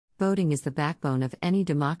Voting is the backbone of any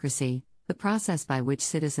democracy, the process by which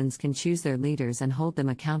citizens can choose their leaders and hold them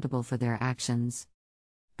accountable for their actions.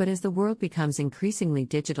 But as the world becomes increasingly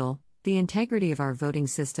digital, the integrity of our voting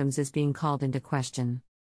systems is being called into question.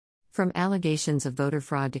 From allegations of voter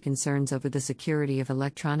fraud to concerns over the security of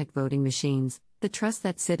electronic voting machines, the trust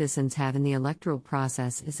that citizens have in the electoral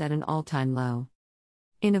process is at an all-time low.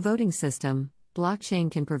 In a voting system, blockchain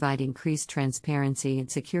can provide increased transparency and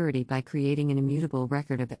security by creating an immutable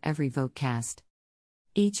record of every vote cast.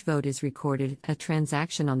 Each vote is recorded, a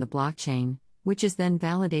transaction on the blockchain, which is then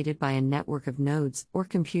validated by a network of nodes or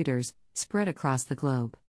computers spread across the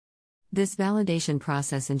globe. This validation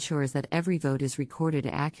process ensures that every vote is recorded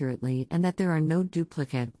accurately and that there are no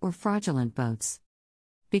duplicate or fraudulent votes.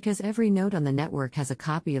 Because every node on the network has a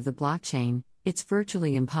copy of the blockchain, it's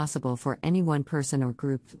virtually impossible for any one person or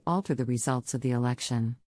group to alter the results of the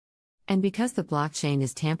election. And because the blockchain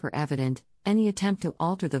is tamper-evident, any attempt to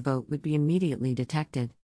alter the vote would be immediately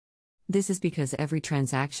detected. This is because every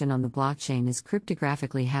transaction on the blockchain is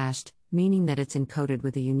cryptographically hashed, meaning that it's encoded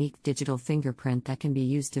with a unique digital fingerprint that can be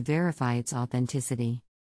used to verify its authenticity.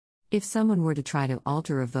 If someone were to try to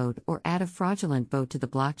alter a vote or add a fraudulent vote to the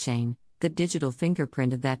blockchain, the digital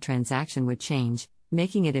fingerprint of that transaction would change,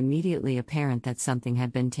 making it immediately apparent that something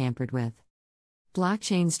had been tampered with.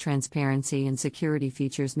 Blockchain's transparency and security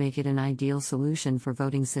features make it an ideal solution for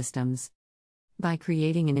voting systems. By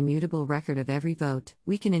creating an immutable record of every vote,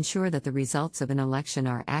 we can ensure that the results of an election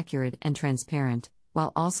are accurate and transparent,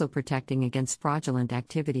 while also protecting against fraudulent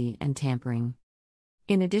activity and tampering.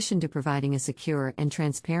 In addition to providing a secure and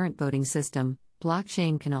transparent voting system,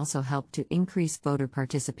 blockchain can also help to increase voter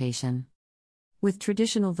participation. With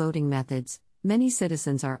traditional voting methods, many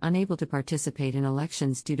citizens are unable to participate in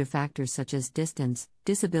elections due to factors such as distance,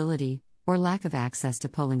 disability, or lack of access to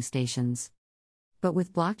polling stations. But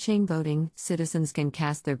with blockchain voting, citizens can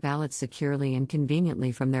cast their ballots securely and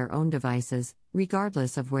conveniently from their own devices,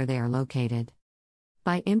 regardless of where they are located.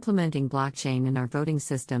 By implementing blockchain in our voting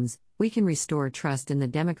systems, we can restore trust in the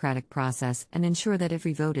democratic process and ensure that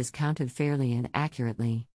every vote is counted fairly and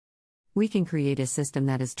accurately. We can create a system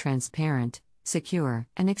that is transparent, secure,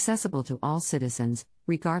 and accessible to all citizens,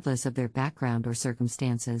 regardless of their background or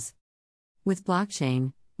circumstances. With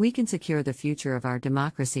blockchain, we can secure the future of our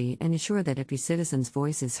democracy and ensure that every citizen's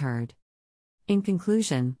voice is heard. In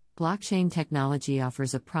conclusion, blockchain technology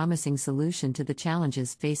offers a promising solution to the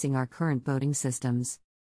challenges facing our current voting systems.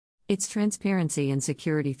 Its transparency and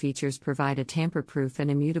security features provide a tamper-proof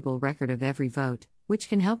and immutable record of every vote, which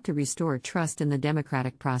can help to restore trust in the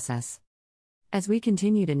democratic process. As we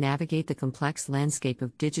continue to navigate the complex landscape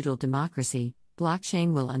of digital democracy,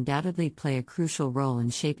 blockchain will undoubtedly play a crucial role in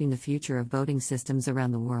shaping the future of voting systems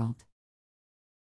around the world.